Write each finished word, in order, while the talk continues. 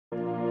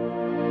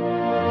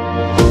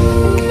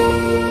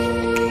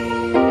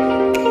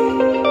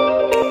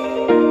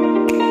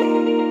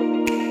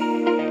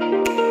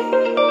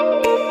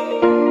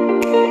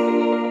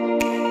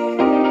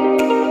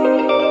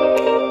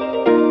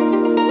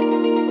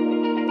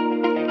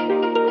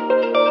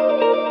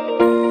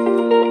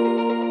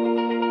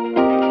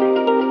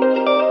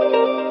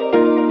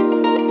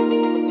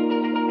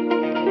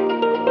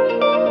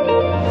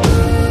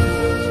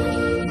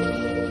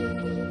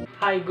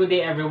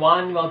Good day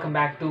everyone, welcome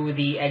back to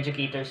the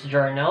Educator's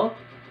Journal.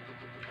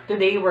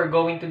 Today we're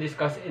going to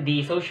discuss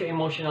the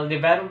socio-emotional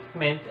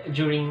development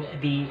during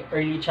the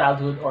early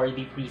childhood or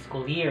the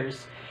preschool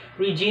years.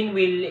 Regine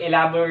will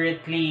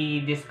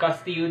elaborately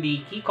discuss to you the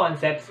key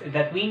concepts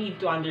that we need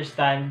to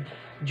understand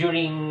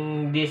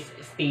during this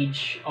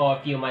stage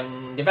of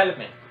human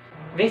development.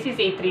 This is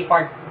a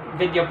three-part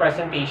video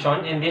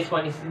presentation and this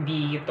one is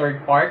the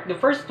third part. The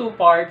first two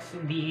parts,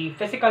 the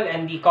physical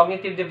and the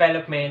cognitive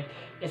development,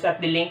 is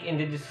at the link in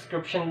the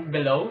description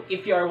below.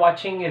 If you are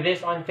watching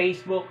this on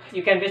Facebook,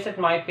 you can visit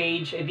my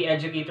page, The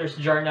Educator's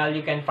Journal.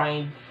 You can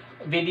find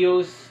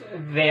videos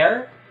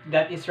there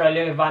that is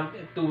relevant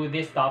to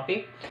this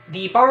topic.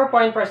 The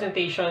PowerPoint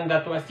presentation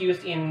that was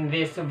used in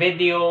this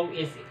video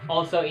is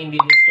also in the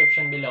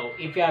description below.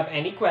 If you have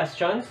any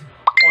questions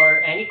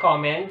or any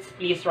comments,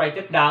 please write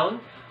it down.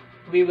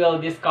 We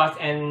will discuss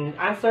and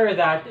answer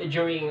that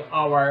during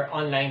our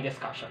online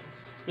discussion.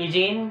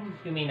 Regine,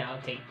 you may now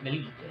take the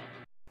lead.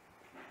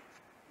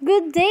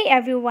 Good day,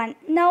 everyone.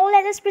 Now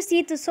let us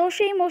proceed to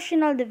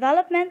socio-emotional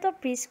development of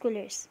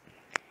preschoolers.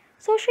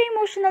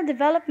 Socio-emotional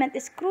development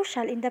is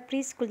crucial in the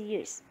preschool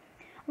years.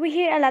 We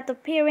hear a lot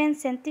of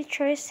parents and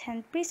teachers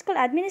and preschool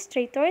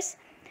administrators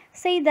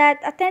say that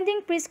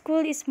attending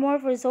preschool is more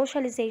for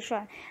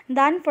socialization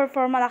than for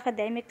formal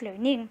academic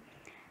learning.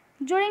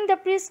 During the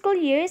preschool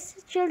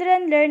years,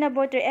 children learn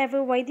about their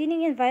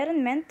ever-widening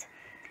environment.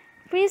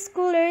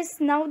 Preschoolers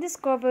now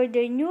discover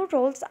their new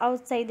roles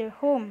outside their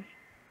home.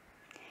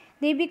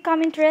 They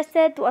become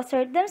interested to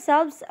assert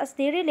themselves as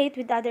they relate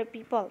with other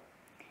people.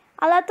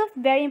 A lot of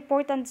very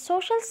important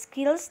social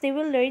skills they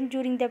will learn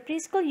during the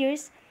preschool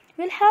years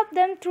will help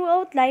them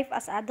throughout life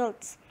as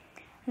adults.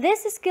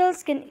 These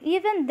skills can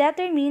even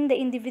determine the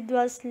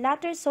individual's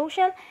later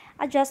social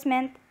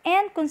adjustment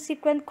and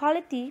consequent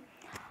quality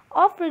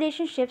of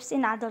relationships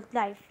in adult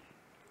life.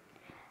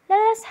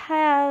 Let us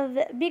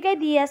have big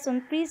ideas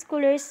on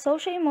preschoolers'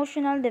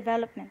 socio-emotional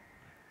development.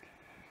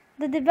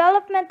 The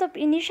development of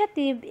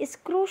initiative is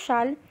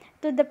crucial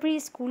to the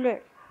preschooler.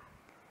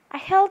 A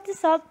healthy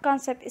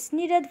self-concept is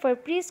needed for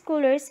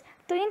preschoolers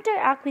to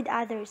interact with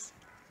others.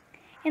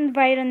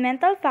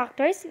 Environmental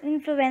factors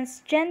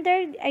influence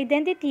gender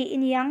identity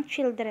in young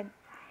children.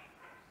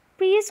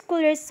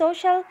 Preschoolers'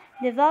 social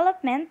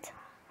development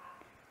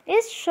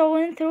is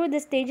shown through the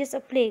stages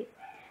of play.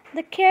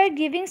 The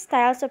caregiving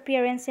styles of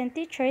parents and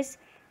teachers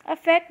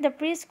affect the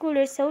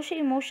preschooler's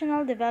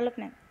socio-emotional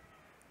development.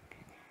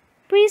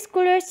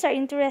 Preschoolers are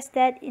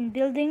interested in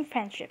building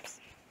friendships.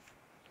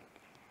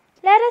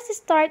 Let us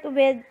start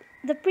with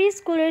the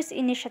preschooler's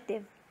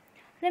initiative.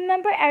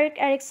 Remember Erik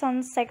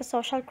Erikson's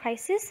psychosocial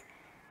crisis?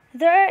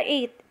 There are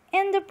 8,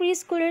 and the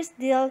preschoolers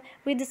deal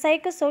with the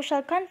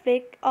psychosocial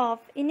conflict of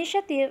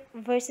initiative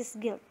versus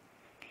guilt.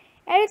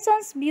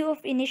 Erikson's view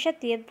of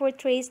initiative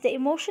portrays the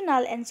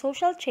emotional and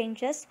social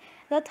changes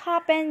that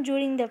happen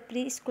during the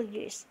preschool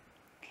years.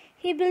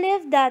 He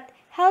believed that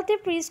healthy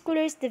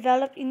preschoolers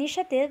develop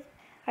initiative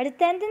are the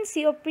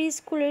tendency of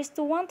preschoolers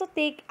to want to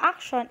take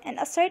action and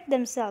assert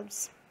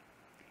themselves.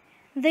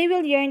 They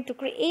will yearn to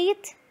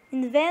create,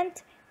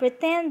 invent,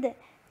 pretend,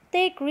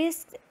 take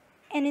risks,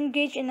 and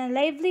engage in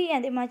lively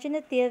and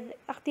imaginative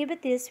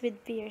activities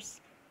with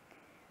peers.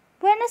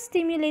 When a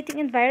stimulating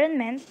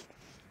environment,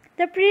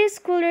 the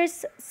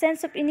preschooler's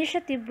sense of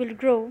initiative will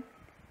grow.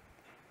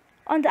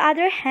 On the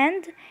other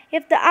hand,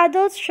 if the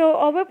adults show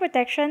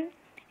overprotection,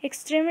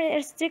 extreme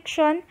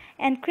restriction,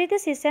 and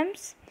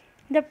criticisms,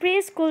 the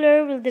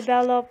preschooler will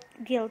develop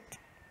guilt.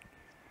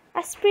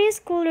 As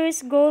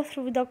preschoolers go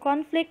through the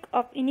conflict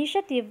of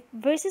initiative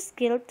versus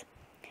guilt,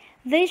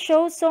 they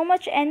show so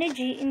much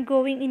energy in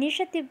going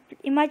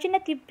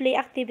imaginative play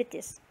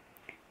activities.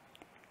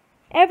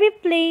 Every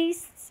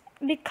place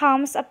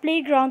becomes a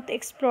playground to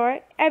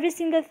explore, every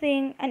single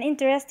thing an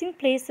interesting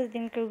place to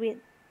tinker with.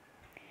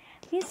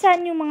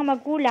 Minsan yung mga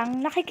magulang,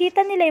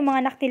 nakikita nila yung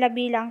mga anak nila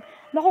bilang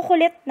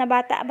makukulit na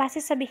bata base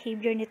sa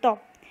behavior nito.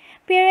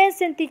 Parents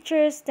and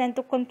teachers tend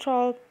to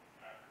control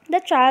the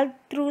child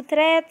through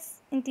threats,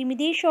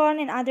 intimidation,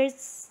 and other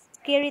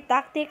scary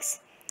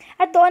tactics.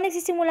 At doon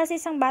nagsisimula sa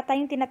isang bata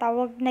yung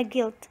tinatawag na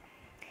guilt.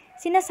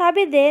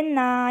 Sinasabi din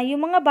na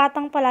yung mga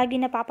batang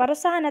palagi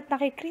napaparusahan at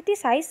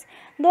nakikriticize,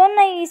 doon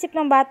naiisip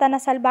ng bata na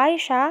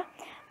salbahe siya,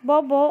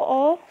 bobo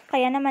o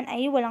kaya naman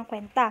ay walang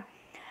kwenta.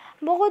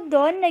 Bukod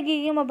doon,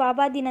 nagiging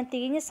mababa din ang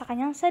tingin niya sa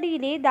kanyang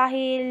sarili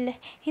dahil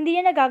hindi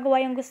niya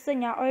nagagawa yung gusto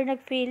niya or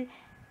nag-feel,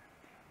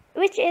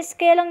 which is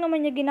kaya lang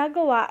naman niya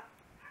ginagawa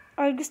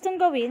or gustong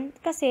gawin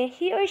kasi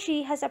he or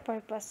she has a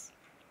purpose.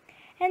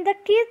 And the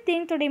key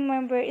thing to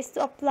remember is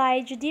to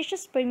apply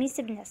judicious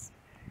permissiveness.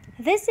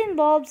 This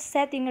involves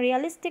setting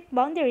realistic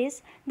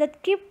boundaries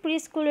that keep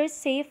preschoolers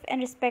safe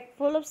and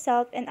respectful of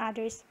self and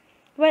others,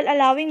 while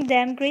allowing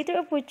them greater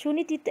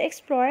opportunity to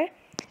explore,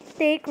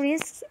 take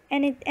risks,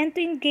 and to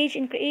engage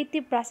in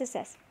creative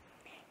processes.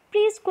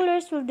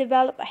 Preschoolers will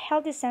develop a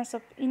healthy sense of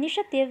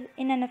initiative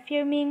in an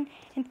affirming,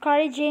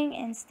 encouraging,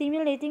 and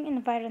stimulating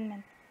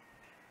environment.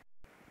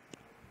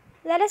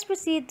 Let us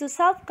proceed to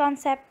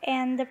self-concept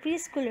and the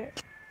preschooler.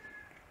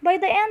 By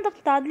the end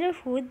of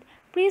toddlerhood,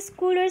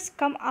 preschoolers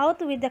come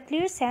out with a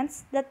clear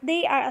sense that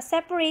they are a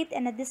separate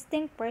and a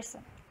distinct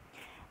person.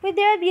 With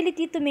their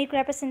ability to make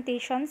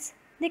representations,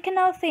 they can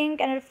now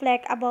think and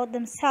reflect about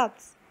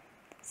themselves.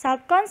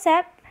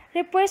 Self-concept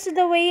refers to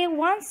the way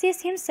one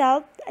sees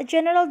himself, a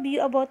general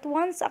view about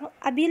one's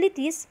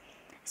abilities,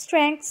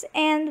 strengths,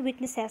 and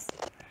weaknesses.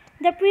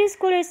 The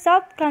preschooler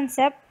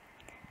self-concept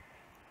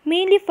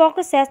mainly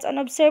focuses on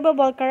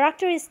observable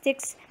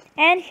characteristics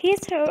and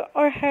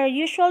or her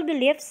usual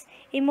beliefs,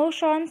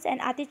 emotions,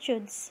 and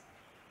attitudes.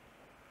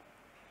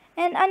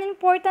 And an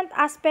important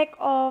aspect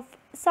of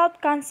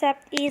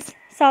self-concept is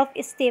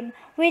self-esteem,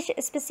 which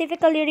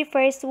specifically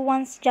refers to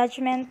one's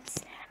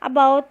judgments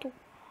about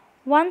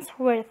one's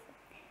worth.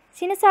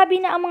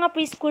 Sinasabi na ang mga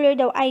preschooler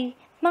daw ay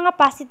mga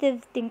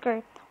positive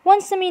thinker.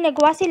 Once na may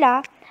nagawa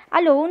sila,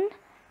 alone,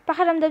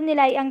 pakiramdam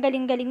nila ay ang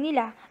galing-galing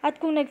nila. At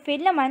kung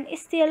nag-fail naman,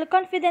 still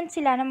confident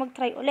sila na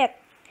mag-try ulit.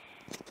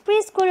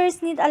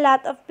 Preschoolers need a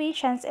lot of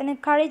patience and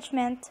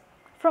encouragement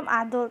from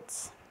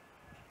adults.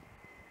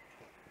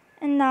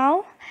 And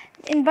now,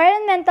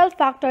 environmental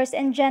factors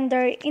and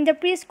gender in the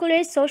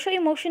preschooler's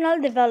socio-emotional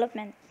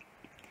development.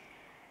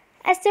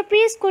 As the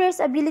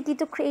preschooler's ability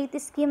to create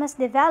schemas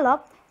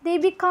develop, they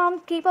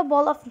become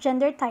capable of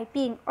gender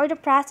typing, or the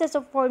process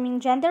of forming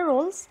gender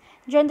roles,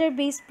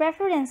 gender-based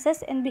preferences,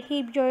 and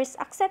behaviors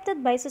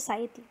accepted by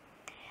society.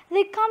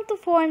 They come to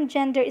form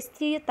gender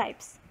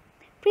stereotypes.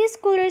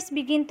 Preschoolers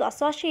begin to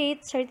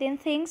associate certain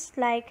things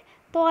like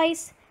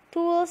toys,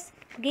 tools,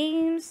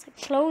 games,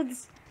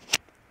 clothes,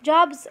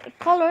 jobs,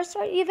 colors,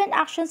 or even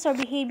actions or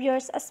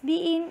behaviors as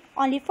being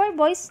only for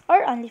boys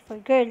or only for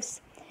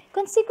girls.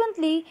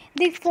 Consequently,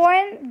 they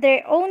form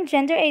their own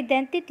gender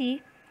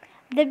identity,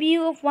 the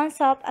view of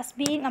oneself as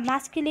being a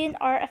masculine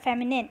or a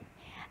feminine.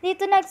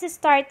 Dito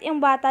nagsi-start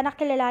yung bata na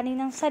kilalanin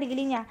ng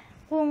sarili niya,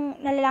 kung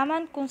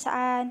nalalaman kung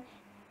saan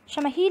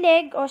siya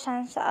mahilig o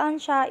saan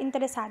siya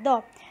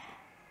interesado,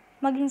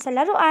 maging sa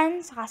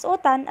laruan, sa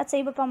kasuotan, at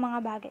sa iba pang mga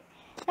bagay.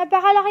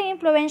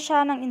 Napakalaking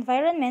impluwensya ng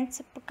environment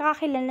sa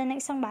pagkakakilala ng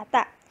isang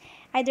bata.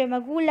 Either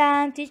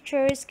magulang,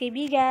 teachers,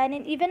 kaibigan,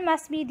 and even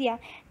mass media,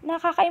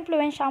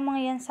 nakaka-impluwensya ang mga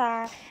yan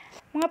sa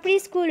mga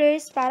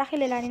preschoolers para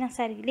kilalanin ang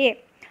sarili.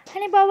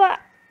 Halimbawa,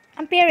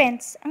 ang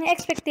parents, ang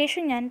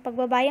expectation niyan, pag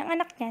babae ang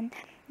anak niyan,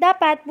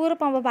 dapat puro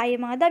pang babae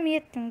yung mga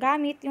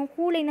gamit, yung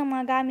kulay ng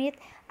mga gamit,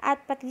 at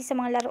pati sa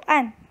mga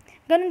laruan.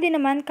 Ganon din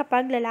naman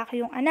kapag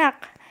lalaki yung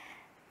anak.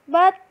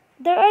 But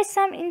there are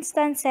some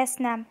instances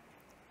na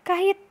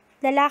kahit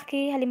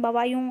lalaki,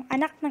 halimbawa yung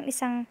anak ng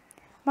isang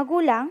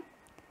magulang,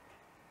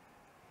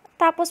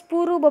 tapos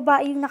puro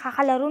babae yung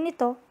nakakalaro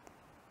nito,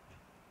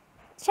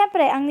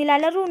 syempre, ang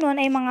nilalaro nun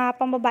ay mga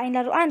pambabaeng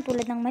laruan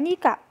tulad ng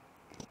manika.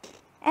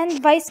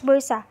 And vice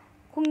versa.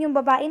 Kung yung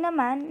babae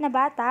naman na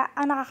bata,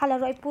 ang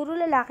nakakalaro ay puro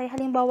lalaki,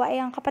 halimbawa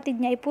ay ang kapatid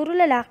niya ay puro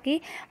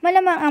lalaki,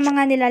 malamang ang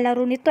mga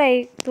nilalaro nito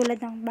ay tulad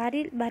ng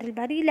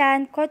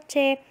baril-barilan,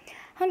 kotse,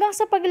 hanggang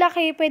sa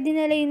paglaki, pwede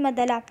nila yun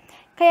madala.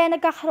 Kaya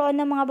nagkakaroon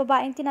ng mga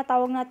babaeng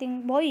tinatawag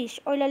nating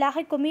boyish or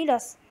lalaki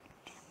kumilos.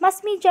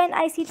 Mass media and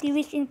ICT,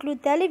 which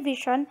include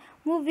television,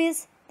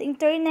 movies, the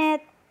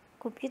internet,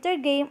 computer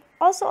game,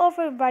 also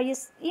offer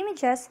various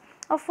images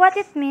of what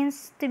it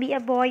means to be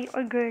a boy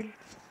or girl.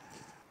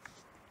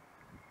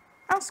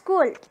 Ang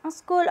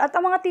school at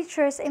ang mga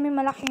teachers ay may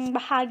malaking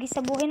bahagi sa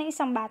buhay ng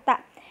isang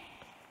bata.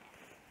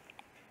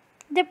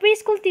 The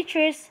preschool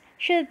teachers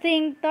should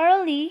think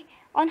thoroughly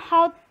on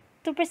how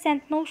to present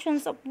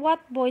notions of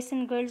what boys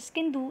and girls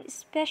can do,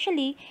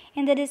 especially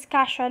in the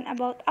discussion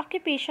about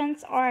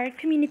occupations or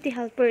community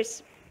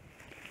helpers.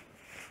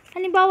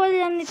 Halimbawa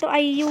lang nito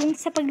ay yung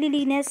sa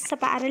paglilinis sa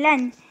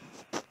paaralan.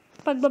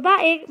 Pag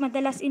babae,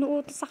 madalas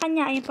inuutos sa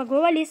kanya ay yung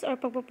pagwawalis or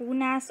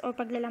pagpapunas or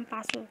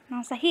paglalampaso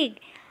ng sahig.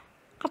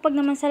 Kapag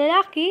naman sa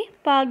lalaki,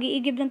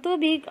 pag-iigib ng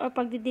tubig or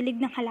pagdidilig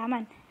ng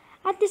halaman.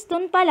 At least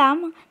doon pa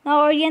lang,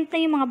 na-orient na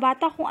yung mga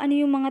bata kung ano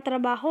yung mga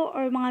trabaho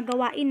or mga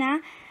gawain na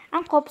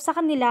angkop sa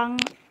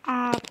kanilang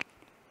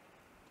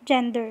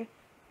gender.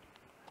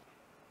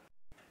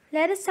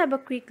 Let us have a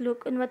quick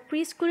look on what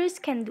preschoolers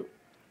can do.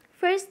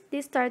 First,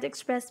 they start to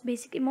express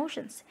basic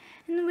emotions,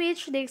 in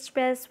which they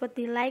express what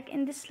they like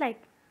and dislike.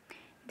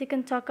 They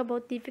can talk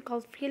about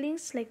difficult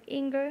feelings like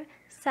anger,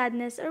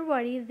 sadness, or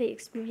worry they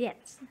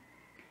experience.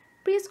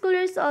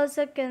 Preschoolers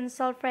also can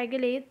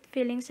self-regulate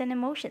feelings and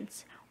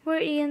emotions,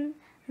 wherein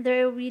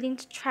they're willing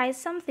to try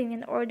something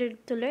in order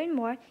to learn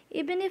more,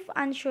 even if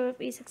unsure of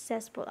a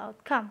successful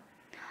outcome.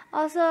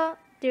 Also,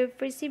 they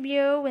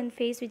persevere when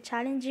faced with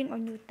challenging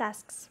or new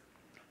tasks.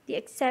 They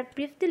accept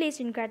brief delays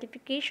in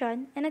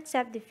gratification and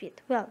accept defeat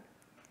well.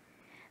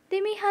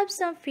 They may have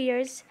some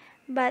fears,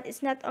 but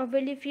it's not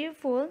overly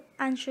fearful,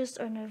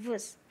 anxious, or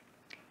nervous.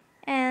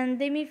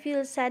 And they may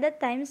feel sad at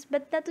times,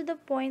 but not to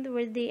the point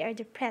where they are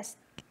depressed.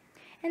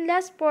 And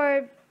last,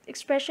 for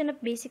expression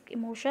of basic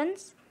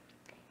emotions,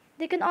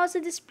 they can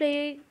also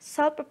display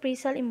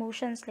self-appraisal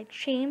emotions like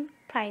shame,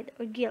 pride,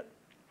 or guilt.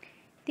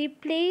 They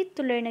play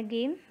to learn a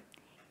game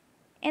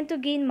and to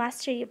gain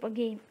mastery of a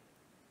game.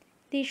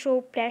 They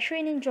show pleasure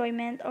and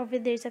enjoyment over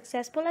their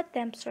successful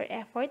attempts or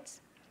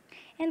efforts,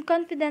 and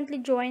confidently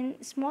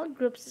join small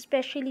groups,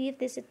 especially if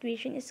the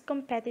situation is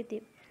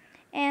competitive,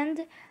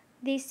 and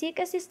they seek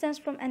assistance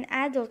from an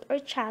adult or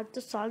child to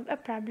solve a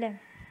problem.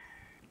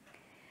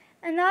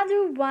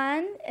 Another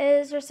one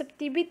is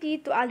receptivity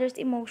to others'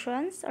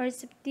 emotions, or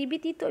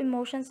receptivity to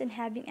emotions and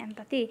having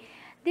empathy.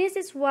 This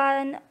is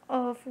one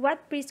of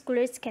what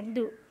preschoolers can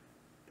do,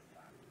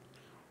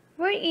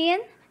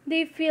 wherein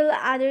they feel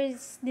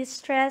others'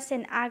 distress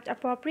and act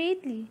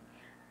appropriately.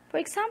 For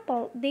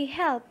example, they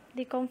help,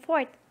 they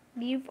comfort,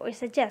 give, or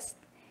suggest.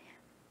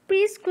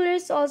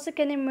 Preschoolers also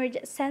can emerge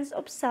a sense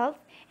of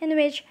self in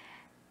which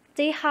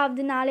they have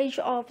the knowledge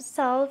of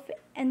self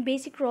and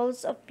basic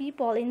roles of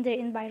people in their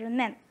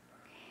environment.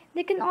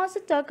 They can also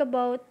talk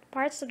about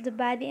parts of the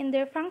body and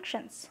their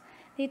functions.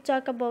 They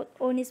talk about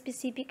only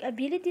specific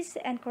abilities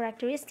and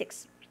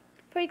characteristics.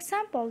 For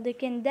example, they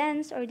can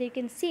dance or they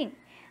can sing.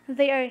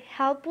 They are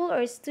helpful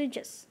or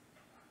studious.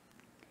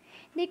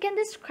 They can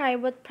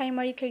describe what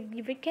primary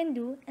caregiver can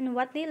do and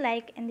what they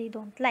like and they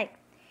don't like.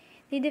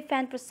 They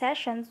defend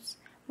possessions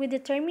with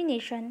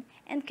determination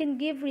and can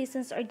give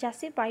reasons or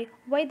justify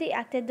why they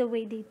acted the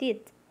way they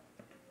did.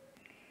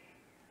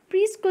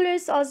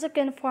 Preschoolers also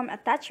can form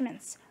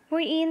attachments,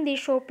 wherein they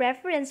show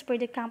preference for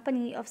the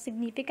company of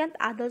significant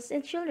adults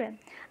and children,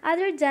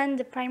 other than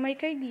the primary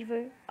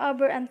caregiver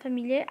over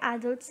unfamiliar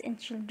adults and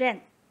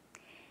children.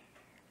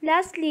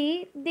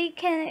 Lastly, they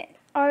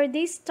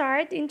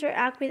start to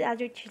interact with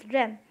other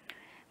children,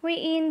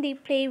 wherein they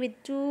play with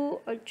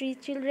 2 or 3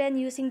 children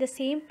using the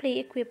same play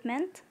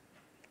equipment.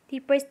 They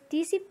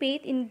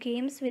participate in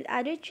games with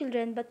other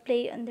children but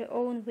play on their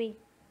own way.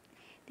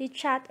 They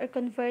chat or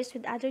converse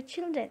with other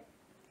children,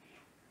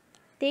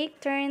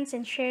 take turns,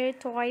 and share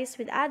toys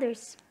with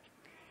others.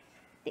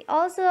 They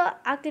also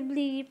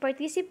actively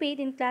participate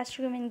in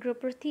classroom and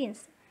group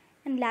routines.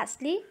 And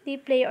lastly, they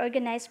play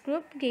organized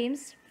group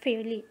games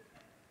fairly.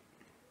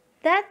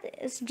 That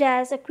is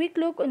just a quick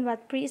look on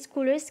what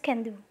preschoolers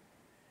can do.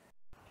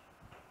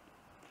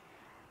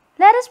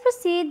 Let us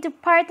proceed to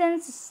part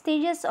and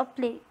stages of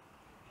play.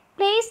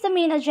 Play is the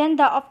main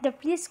agenda of the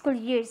preschool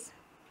years.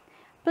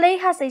 Play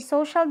has a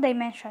social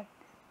dimension.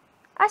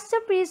 As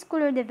the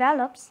preschooler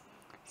develops,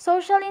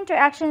 social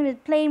interaction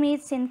with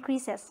playmates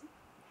increases.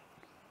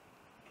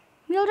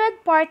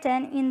 Mildred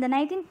Parton in the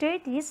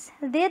 1930s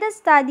did a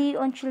study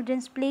on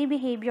children's play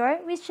behavior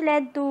which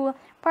led to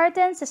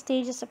Parton's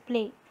stages of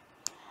play.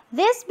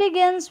 This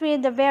begins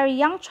with a very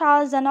young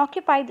child's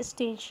unoccupied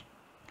stage.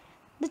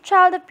 The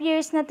child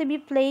appears not to be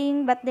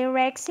playing but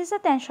directs his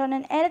attention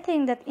on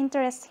anything that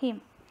interests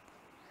him.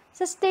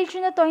 Sa stage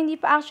na to, hindi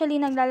pa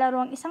actually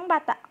naglalaro ang isang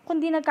bata,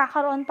 kundi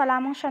nagkakaroon pa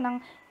lamang siya ng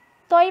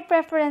toy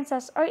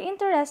preferences or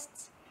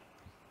interests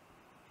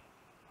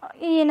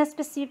in a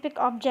specific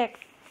object.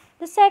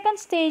 The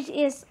second stage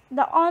is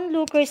the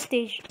onlooker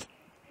stage.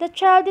 The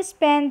child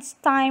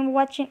spends time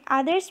watching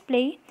others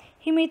play.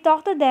 He may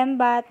talk to them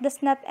but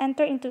does not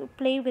enter into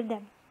play with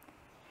them.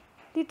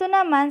 Dito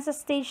naman sa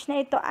stage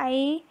na ito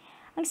ay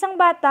ang isang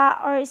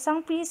bata or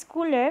isang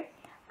preschooler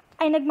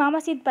ay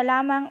nagmamasid pa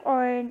lamang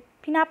or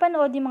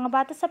pinapanood yung mga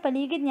bata sa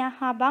paligid niya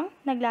habang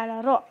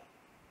naglalaro.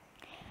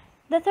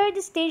 The third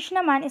stage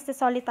naman is the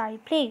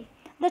solitary play.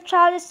 The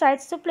child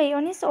starts to play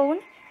on his own.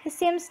 He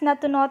seems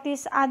not to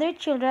notice other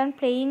children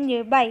playing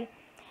nearby.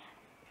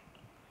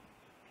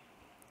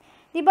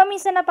 Di ba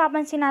minsan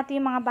napapansin natin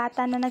yung mga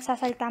bata na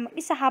nagsasalita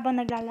mag-isa habang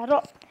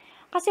naglalaro?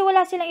 Kasi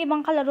wala silang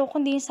ibang kalaro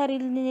kundi yung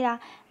sarili nila.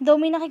 Though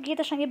may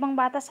nakikita siyang ibang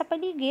bata sa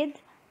paligid,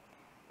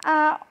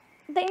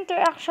 the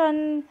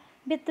interaction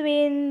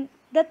between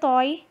the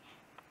toy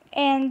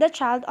and the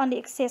child only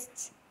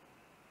exists.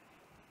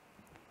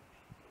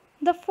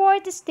 The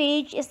fourth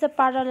stage is the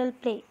parallel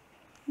play.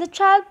 The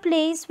child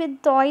plays with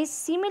toys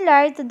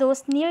similar to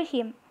those near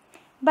him,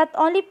 but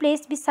only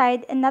plays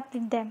beside and not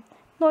with them.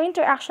 No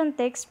interaction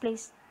takes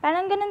place.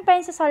 Parang ganun pa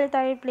rin sa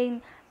solitary play.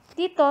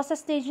 Dito, sa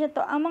stage na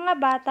to, ang mga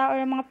bata or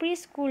ang mga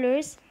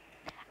preschoolers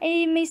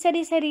ay may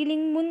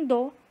sarili-sariling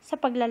mundo sa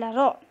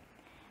paglalaro.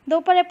 Though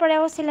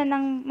pare-pareho sila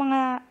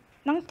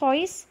ng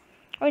toys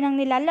or ng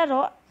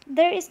nilalaro,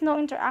 there is no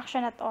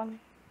interaction at all.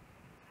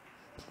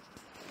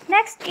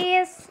 Next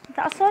is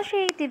the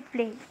associative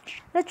play.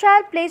 The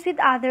child plays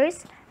with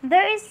others.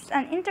 There is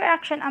an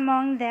interaction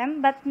among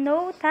them but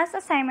no task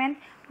assignment,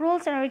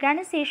 rules, and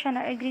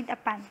organization are agreed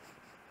upon.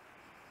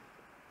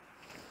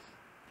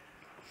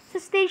 Sa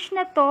stage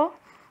na to,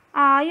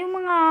 yung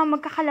mga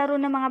magkakalaro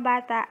ng mga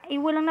bata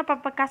ay walang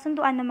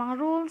napapagkasunduan ng mga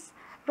rules,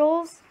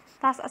 roles,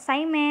 task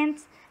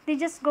assignments. They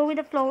just go with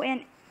the flow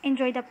and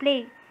enjoy the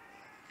play.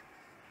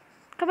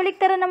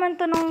 Kabaliktaran naman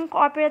to ng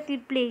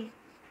cooperative play.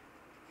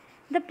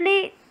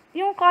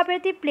 Yung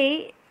cooperative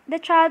play,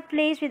 the child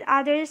plays with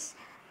others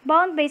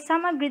bound by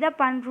some agreed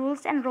upon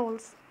rules and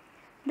roles.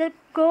 The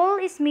goal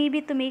is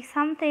maybe to make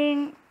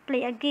something,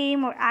 play a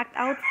game, or act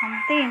out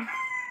something.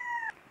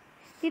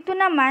 Dito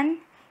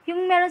naman,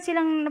 yung meron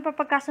silang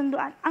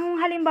napapagkasunduan.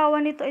 Ang halimbawa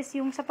nito is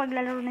yung sa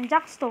paglalaro ng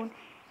jackstone.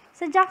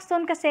 Sa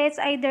jackstone kasi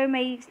it's either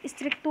may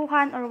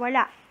istriktuhan or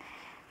wala.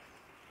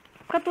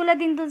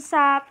 Katulad din dun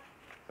sa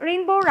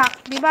Rainbow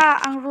Rock, di ba,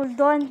 ang rule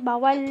doon,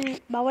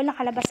 bawal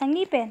nakalabas ng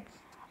ngipin.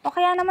 O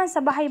kaya naman sa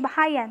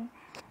bahay-bahayan,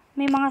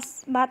 may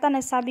mga bata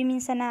nagsabi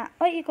minsan na,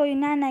 oy, ikaw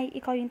yung nanay,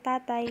 ikaw yung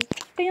tatay,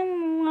 ikaw yung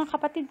mga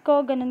kapatid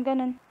ko,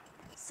 ganun-ganun.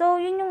 So,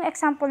 yun yung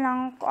example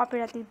ng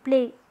cooperative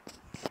play.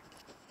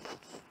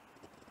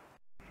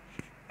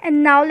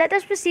 And now, let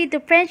us proceed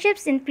to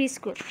friendships in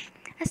preschool.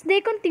 As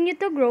they continue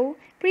to grow,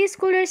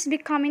 preschoolers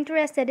become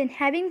interested in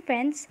having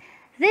friends.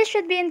 This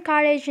should be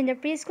encouraged in the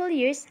preschool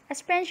years as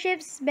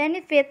friendships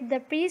benefit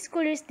the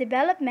preschooler's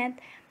development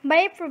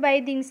by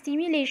providing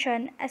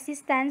stimulation,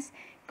 assistance,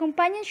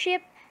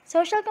 companionship,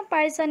 social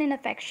comparison, and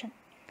affection.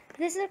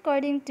 This is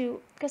according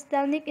to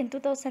Kostelnik in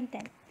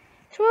 2010.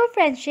 Through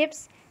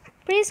friendships,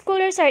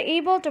 preschoolers are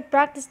able to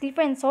practice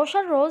different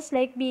social roles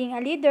like being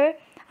a leader,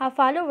 a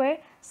follower,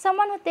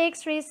 someone who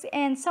takes risks,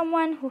 and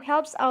someone who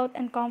helps out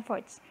and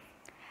comforts.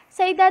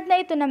 Sa edad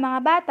na ito ng mga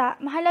bata,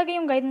 mahalaga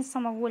yung guidance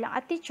ng magulang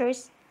at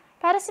teachers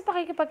para sa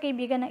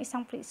pakikipagkaibigan ng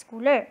isang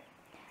preschooler.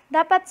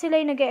 Dapat sila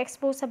yung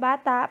nag-expose sa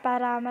bata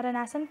para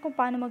maranasan kung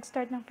paano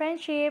mag-start ng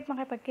friendship,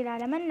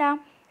 makipagkilala man lang,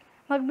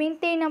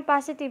 mag-maintain ng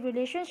positive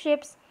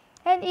relationships,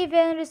 and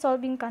even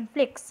resolving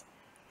conflicts.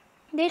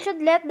 They should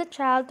let the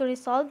child to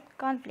resolve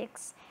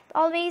conflicts. It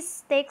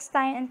always takes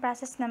time and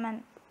process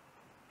naman.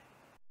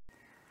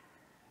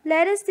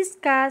 Let us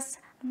discuss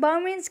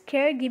Bauman's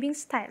caregiving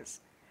styles.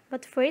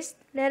 But first,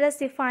 let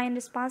us define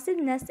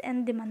responsiveness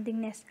and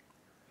demandingness.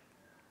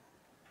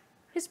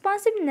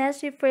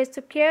 Responsiveness refers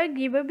to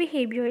caregiver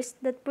behaviors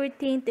that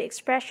pertain to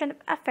expression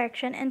of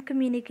affection and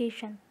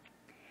communication.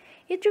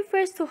 It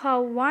refers to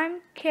how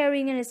warm,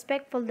 caring, and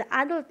respectful the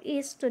adult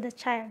is to the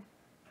child.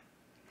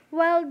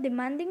 While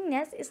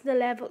demandingness is the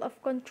level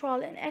of control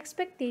and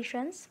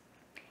expectations,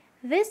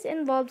 this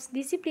involves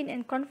discipline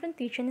and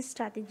confrontation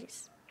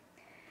strategies.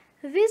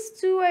 These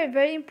two are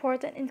very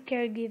important in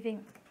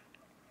caregiving.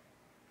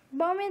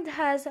 Bauman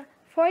has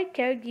 4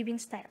 caregiving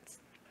styles.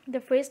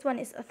 The first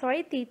one is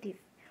authoritative,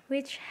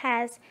 which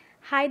has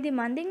high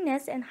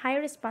demandingness and high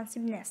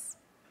responsiveness.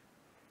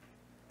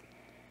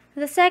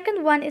 The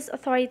second one is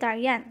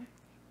authoritarian.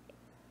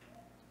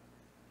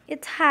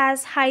 It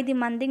has high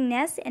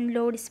demandingness and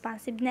low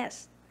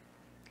responsiveness.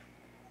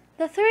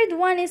 The third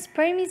one is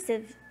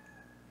permissive,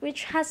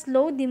 which has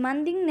low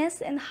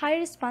demandingness and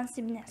high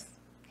responsiveness.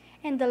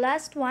 And the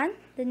last one,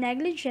 the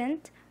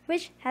negligent,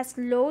 which has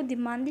low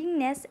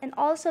demandingness and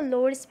also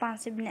low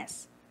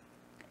responsiveness.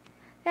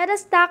 Let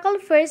us tackle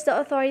first the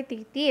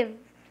authoritative.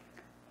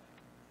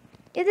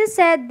 It is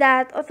said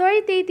that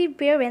authoritative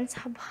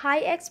parents have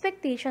high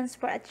expectations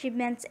for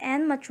achievements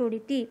and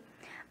maturity,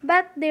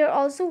 but they are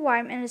also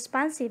warm and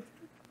responsive.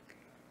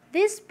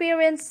 These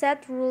parents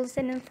set rules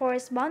and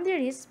enforce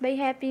boundaries by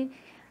having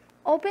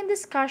open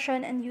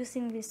discussion and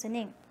using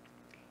reasoning.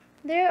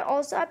 They are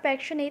also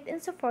affectionate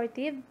and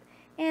supportive,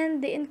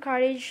 and they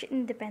encourage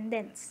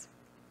independence.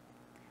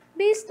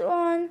 Based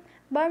on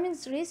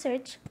Barman's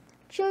research,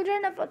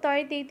 children of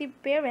authoritative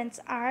parents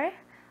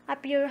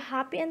appear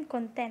happy and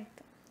content.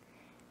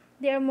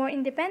 They are more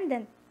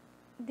independent.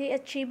 They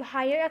achieve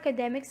higher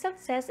academic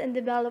success and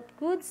develop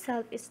good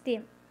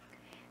self-esteem.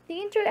 They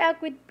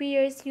interact with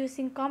peers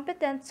using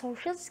competent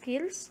social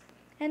skills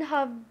and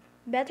have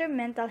better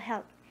mental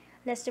health,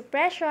 less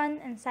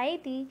depression,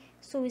 anxiety,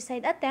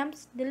 suicide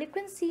attempts,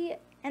 delinquency,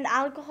 and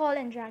alcohol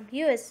and drug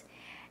use.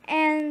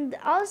 And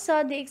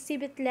also, they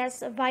exhibit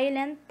less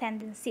violent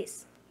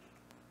tendencies.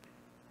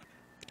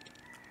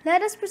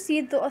 Let us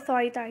proceed to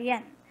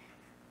authoritarian.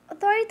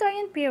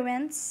 Authoritarian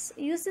parents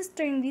use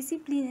stern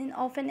discipline and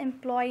often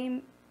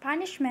employ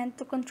punishment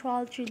to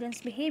control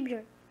children's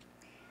behavior.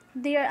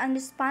 They are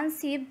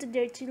unresponsive to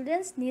their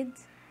children's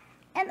needs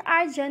and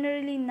are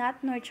generally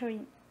not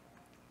nurturing.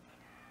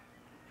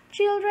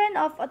 Children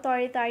of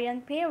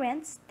authoritarian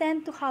parents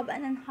tend to have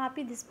an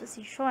unhappy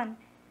disposition.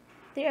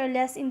 They are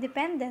less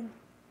independent.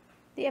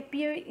 They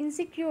appear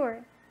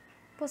insecure,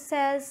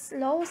 possess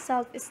low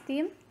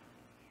self-esteem,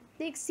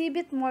 they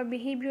exhibit more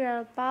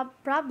behavioral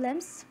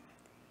problems,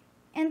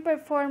 and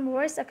perform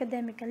worse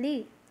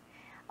academically.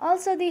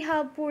 Also, they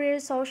have poorer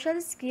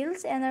social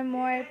skills and are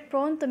more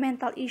prone to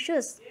mental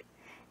issues.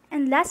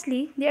 And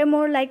lastly, they are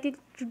more likely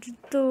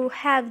to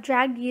have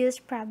drug use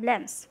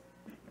problems.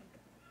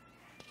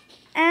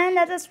 And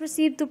let us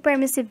proceed to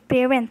permissive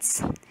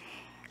parents.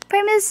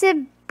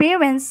 Permissive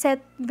parents set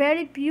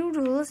very few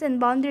rules and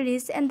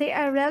boundaries, and they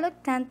are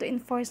reluctant to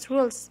enforce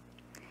rules.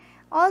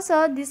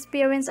 Also, these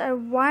parents are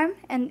warm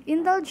and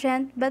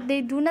indulgent, but they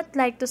do not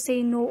like to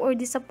say no or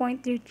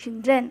disappoint their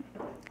children.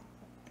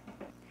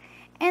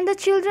 And the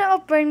children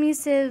of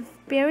permissive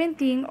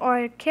parenting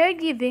or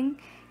caregiving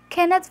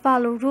cannot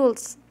follow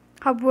rules,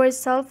 have worse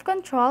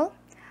self-control,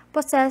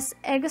 possess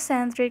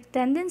egocentric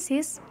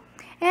tendencies,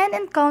 and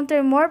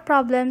encounter more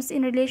problems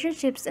in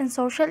relationships and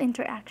social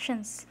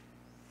interactions.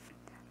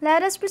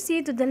 Let us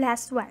proceed to the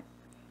last one,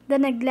 the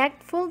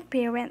neglectful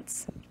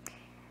parents.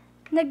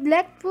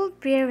 Neglectful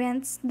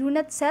parents do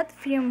not set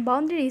firm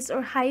boundaries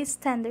or high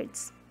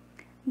standards.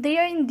 They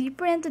are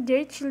indifferent to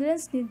their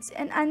children's needs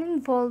and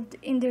uninvolved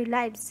in their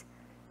lives.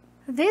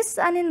 These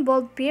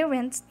uninvolved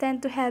parents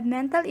tend to have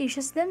mental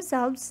issues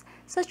themselves,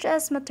 such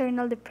as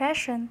maternal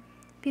depression,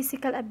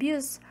 physical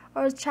abuse,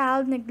 or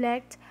child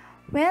neglect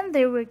when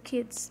they were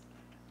kids.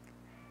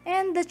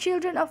 And the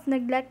children of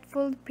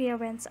neglectful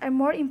parents are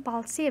more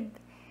impulsive.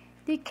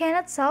 They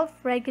cannot self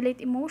regulate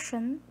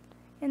emotion,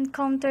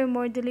 encounter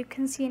more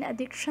delinquency and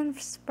addiction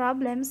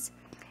problems,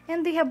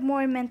 and they have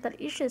more mental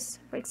issues,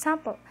 for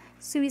example,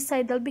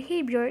 suicidal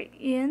behavior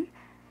in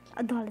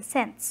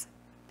adolescents.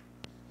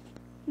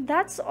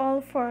 That's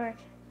all for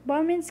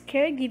Bowman's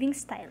caregiving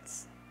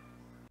styles.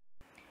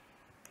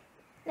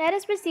 Let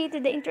us proceed to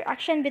the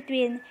interaction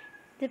between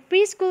the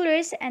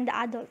preschoolers and the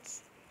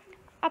adults.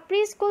 A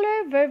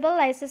preschooler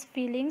verbalizes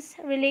feelings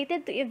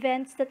related to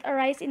events that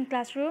arise in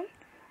classroom,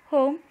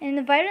 home, and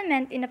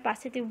environment in a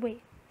positive way.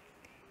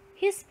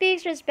 He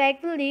speaks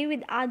respectfully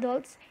with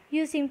adults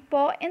using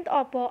po and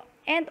opo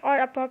and or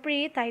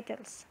appropriate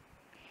titles.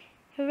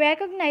 He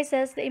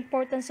recognizes the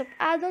importance of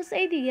adults'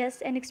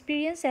 ideas and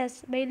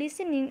experiences by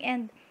listening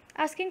and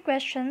asking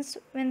questions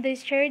when they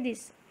share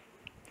these.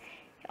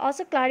 He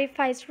also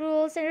clarifies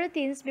rules and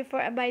routines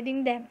before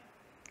abiding them.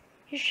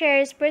 He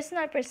shares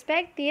personal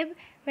perspective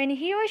when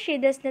he or she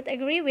does not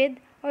agree with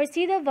or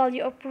see the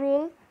value of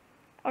rule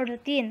or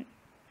routine.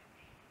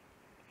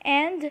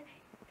 And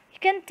he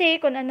can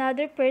take on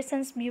another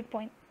person's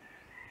viewpoint.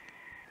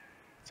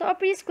 So a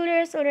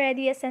preschooler is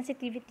already a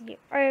sensitivity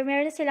or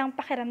meron silang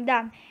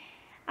pakiramdam.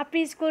 A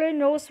preschooler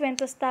knows when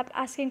to stop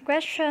asking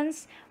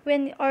questions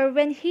when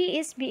he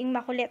is being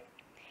makulit.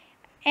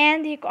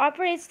 And he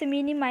cooperates to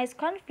minimize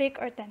conflict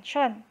or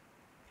tension.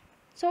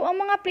 So,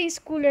 ang mga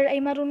preschooler ay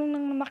marunong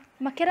nang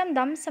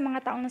makiramdam sa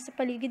mga taong nasa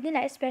paligid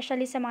nila,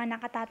 especially sa mga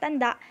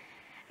nakatatanda.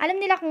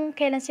 Alam nila kung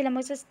kailan sila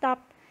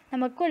magsa-stop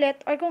na magkulit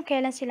or kung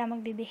kailan sila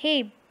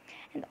magbe-behave.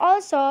 And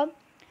also,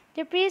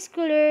 the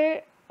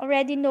preschooler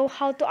already know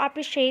how to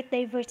appreciate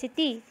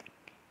diversity.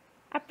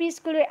 A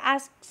preschooler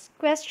asks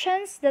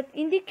questions that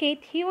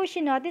indicate he or she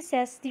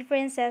notices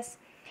differences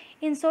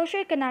in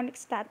socioeconomic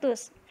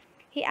status.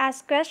 He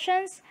asks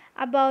questions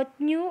about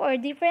new or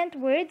different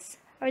words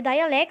or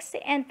dialects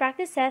and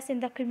practices in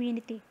the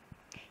community.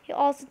 He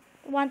also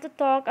wants to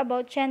talk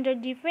about gender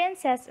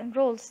differences and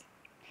roles.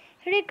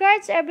 He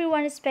regards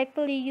everyone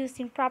respectfully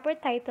using proper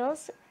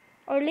titles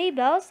or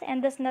labels and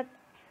does not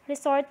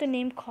resort to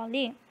name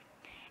calling.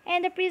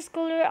 And the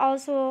preschooler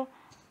also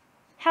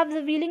have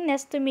the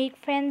willingness to make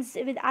friends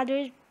with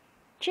other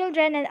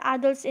children and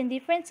adults in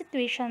different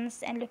situations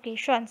and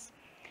locations.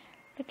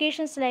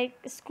 Locations like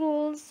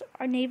schools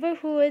or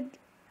neighborhood.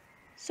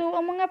 So,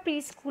 ang mga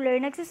preschooler,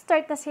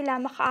 nagsistart na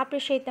sila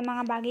maka-appreciate ng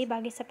mga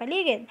bagay-bagay sa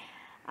paligid.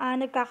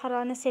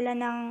 Nagkakaroon na sila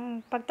ng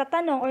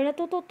pagtatanong or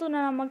natututo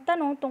na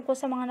magtanong tungkol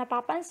sa mga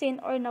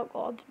napapansin or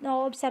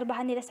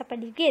naoobserbahan nila sa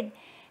paligid.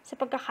 Sa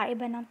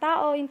pagkakaiba ng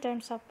tao in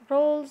terms of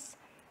roles,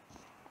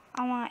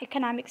 ang mga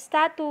economic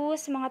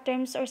status, mga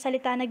terms or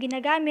salita na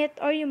ginagamit,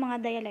 or yung mga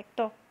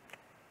dialekto.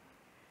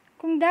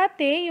 Kung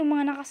dati, yung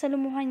mga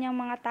nakasalumuhan niyang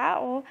mga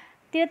tao,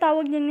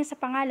 tinatawag niya sa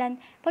pangalan,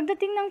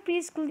 pagdating ng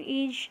preschool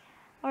age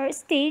or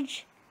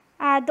stage,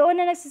 doon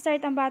na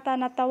nagsistart ang bata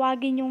na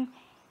tawagin yung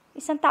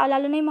isang tao,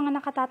 lalo na yung mga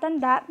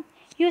nakatatanda,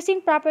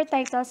 using proper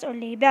titles or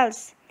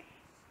labels.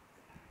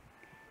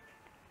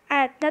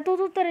 At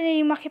natututo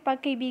rin yung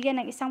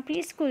makipagkaibigan ng isang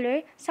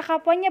preschooler sa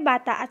kapwa niya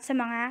bata at sa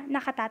mga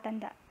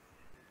nakatatanda.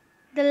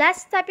 The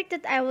last topic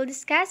that I will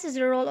discuss is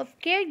the role of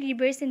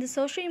caregivers in the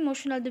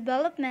socio-emotional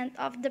development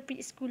of the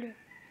preschooler.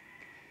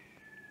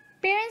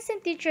 Parents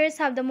and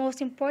teachers have the most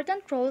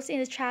important roles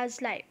in a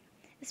child's life,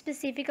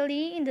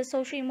 specifically in the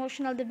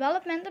socio-emotional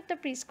development of the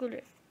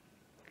preschooler.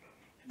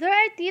 There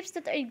are tips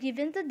that are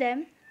given to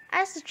them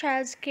as the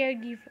child's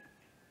caregiver.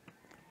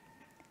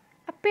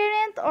 A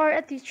parent or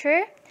a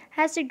teacher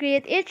has to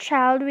greet each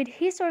child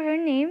with his or her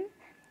name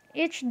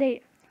each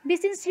day. Be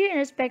sincere and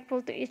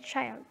respectful to each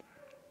child.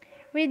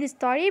 Read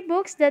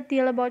storybooks that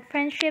deal about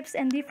friendships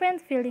and different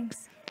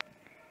feelings.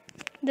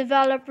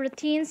 Develop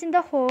routines in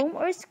the home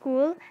or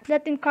school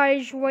that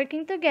encourage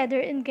working together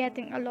and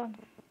getting along.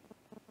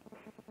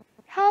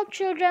 Help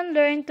children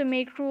learn to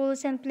make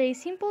rules and play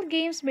simple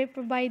games by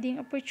providing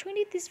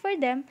opportunities for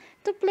them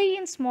to play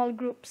in small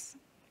groups.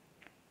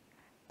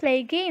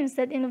 Play games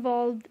that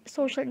involve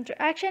social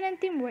interaction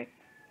and teamwork.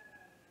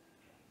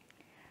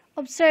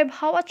 Observe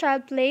how a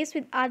child plays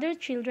with other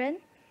children.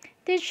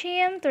 Teach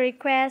him to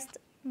request,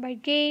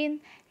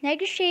 bargain,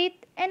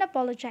 negotiate, and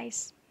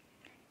apologize.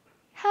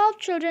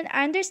 Help children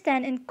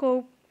understand and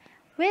cope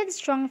with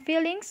strong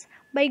feelings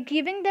by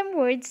giving them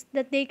words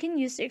that they can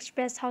use to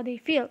express how they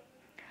feel.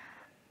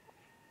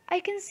 I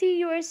can see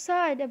you are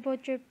sad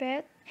about your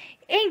pet,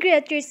 angry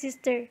at your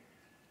sister.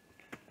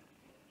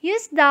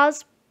 Use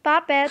dolls,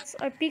 puppets,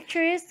 or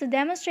pictures to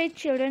demonstrate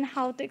children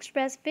how to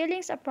express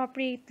feelings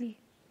appropriately.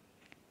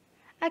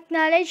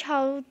 Acknowledge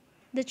how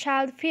the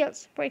child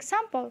feels. For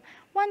example,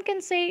 one can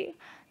say,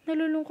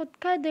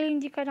 "Nalulungkot ka dahil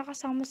hindi ka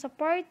nakasama sa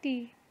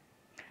party."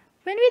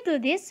 When we do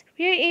this,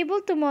 we are able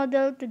to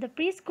model to the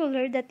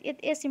preschooler that it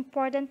is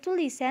important to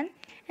listen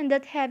and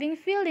that having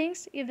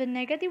feelings, even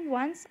negative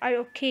ones, are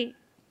okay.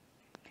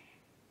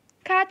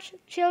 Catch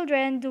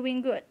children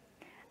doing good.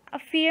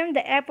 Affirm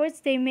the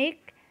efforts they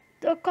make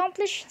to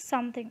accomplish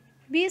something.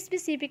 Be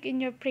specific in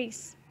your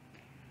praise.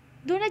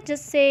 Do not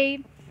just say,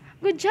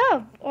 "Good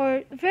job"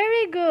 or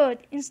 "Very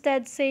good."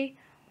 Instead, say,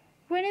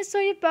 "When I saw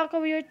you pack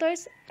away your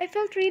toys, I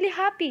felt really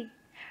happy."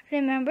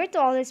 Remember to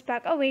always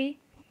pack away.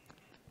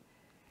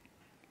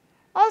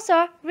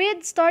 Also,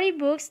 read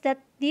storybooks that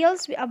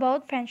deals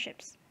about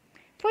friendships.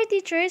 For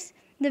teachers,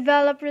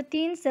 develop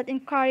routines that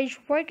encourage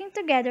working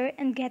together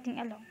and getting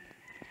along.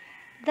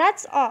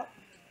 That's all.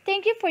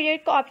 Thank you for your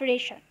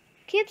cooperation.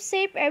 Keep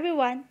safe,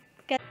 everyone.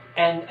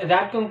 And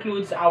that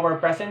concludes our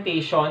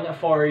presentation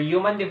for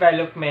human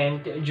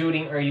development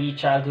during early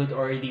childhood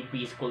or the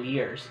preschool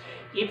years.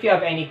 If you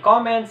have any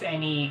comments,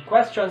 any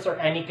questions,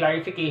 or any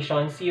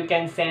clarifications, you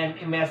can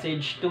send a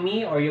message to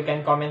me or you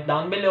can comment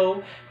down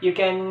below. You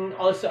can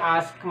also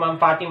ask Ma'am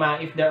Fatima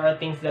if there are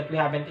things that we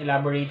haven't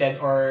elaborated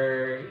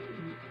or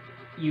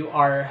you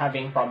are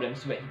having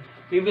problems with.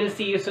 We will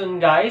see you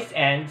soon, guys,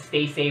 and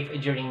stay safe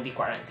during the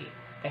quarantine.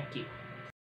 Thank you.